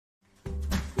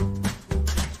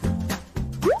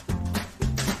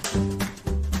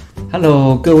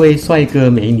Hello， 各位帅哥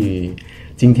美女，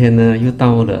今天呢又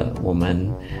到了我们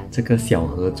这个小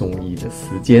盒中医的时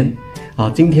间。好，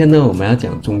今天呢我们要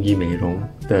讲中医美容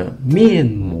的面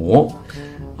膜。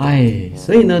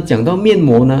所以呢讲到面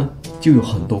膜呢，就有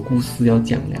很多故事要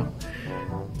讲了。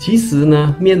其实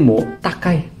呢，面膜大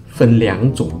概分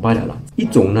2种罢了啦。一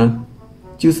种呢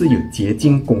就是有洁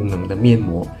净功能的面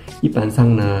膜，一般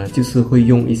上呢就是会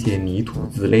用一些泥土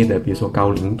之类的，比如说高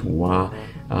岭土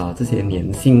这些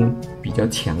粘性比较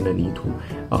强的泥土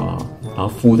然后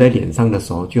敷在脸上的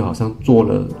时候，就好像做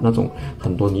了那种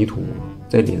很多泥土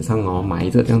在脸上埋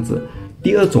着这样子。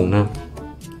第二种呢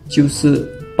就是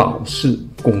保湿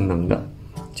功能的，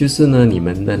就是呢你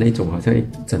们的那种好像一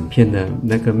整片的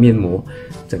那个面膜，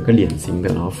整个脸型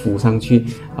的，然后敷上去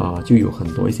就有很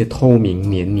多一些透明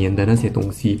黏黏的那些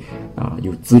东西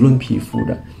有滋润皮肤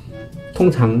的。通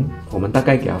常我们大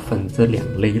概给它分这2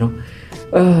类咯。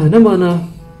那么呢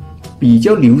比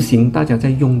较流行大家在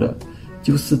用的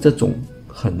就是这种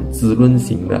很滋润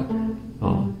型的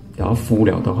然后敷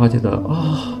了的话觉得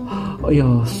哎呀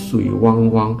水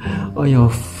汪汪，哎呀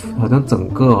好像整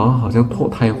个好像脱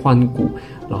胎换骨，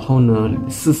然后呢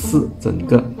湿整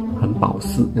个很保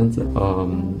湿这样子。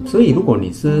所以如果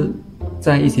你是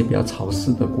在一些比较潮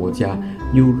湿的国家，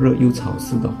又热又潮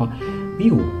湿的话，没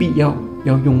有必要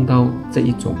用到这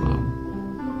一种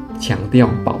强调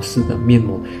保湿的面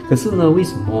膜。可是呢为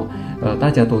什么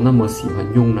大家都那么喜欢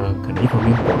用呢？可能一方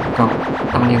面广告，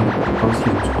大量的广告宣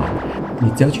传，你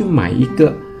只要去买一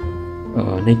个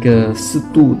那个湿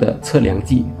度的测量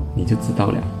计，你就知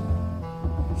道了，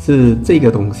是这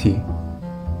个东西。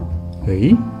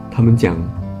他们讲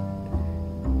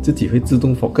自己会自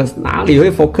动 focus， 哪里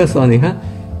会 focus 啊？你看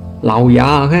老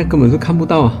牙看根本就看不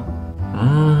到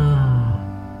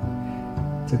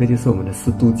这个就是我们的湿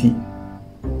度计。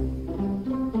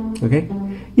OK，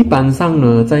 一般上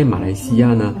呢，在马来西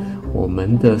亚呢，我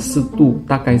们的湿度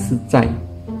大概是在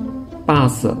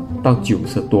80到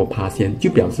90多%，就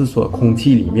表示说空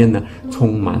气里面呢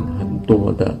充满很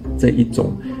多的这一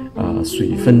种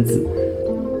水分子。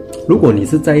如果你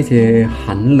是在一些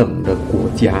寒冷的国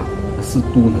家，湿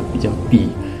度呢比较低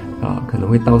可能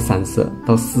会到30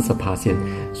到40%，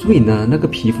所以呢那个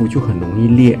皮肤就很容易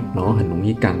裂，然后很容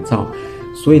易干燥。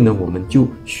所以呢我们就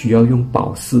需要用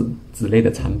保湿之类的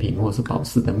产品，或者是保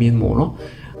湿的面膜咯。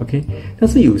 OK， 但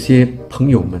是有些朋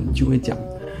友们就会讲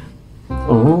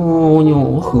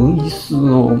何意思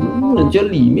人家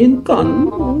里面干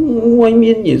外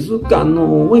面也是干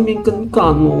外面更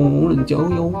干人家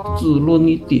要滋润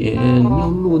一点，要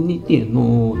润一点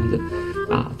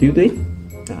对不对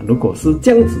如果是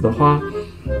这样子的话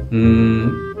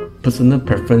personal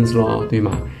preference 咯，对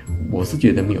吗？我是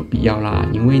觉得没有必要啦，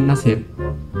因为那些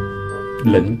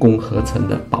人工合成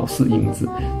的保湿因子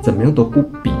怎么样都不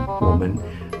比我们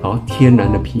天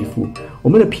然的皮肤。我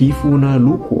们的皮肤呢，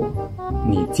如果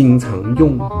你经常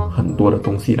用很多的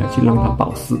东西来去让它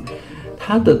保湿，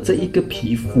它的这一个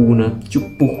皮肤呢就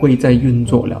不会再运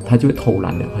作了，它就会偷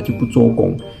懒了，它就不做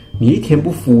工。你一天不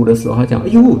敷的时候，它讲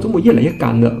怎么越来越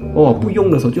干了不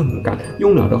用的时候就很干，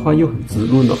用了的话又很滋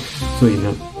润所以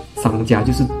呢商家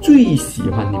就是最喜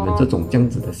欢你们这种这样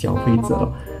子的消费者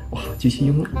了。继续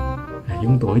用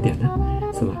用多一点呢，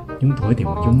是吧？用多一点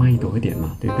我就卖多一点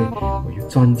嘛，对不对？我就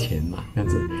赚钱嘛，这样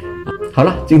子好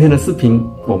了，今天的视频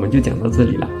我们就讲到这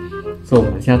里了，所以我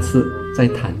们下次再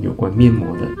谈有关面膜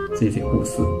的这些故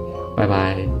事。拜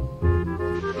拜。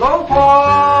老婆，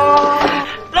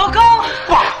老公，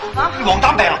哇，你黃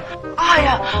疸病啊？哎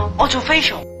呀，我做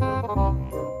facial。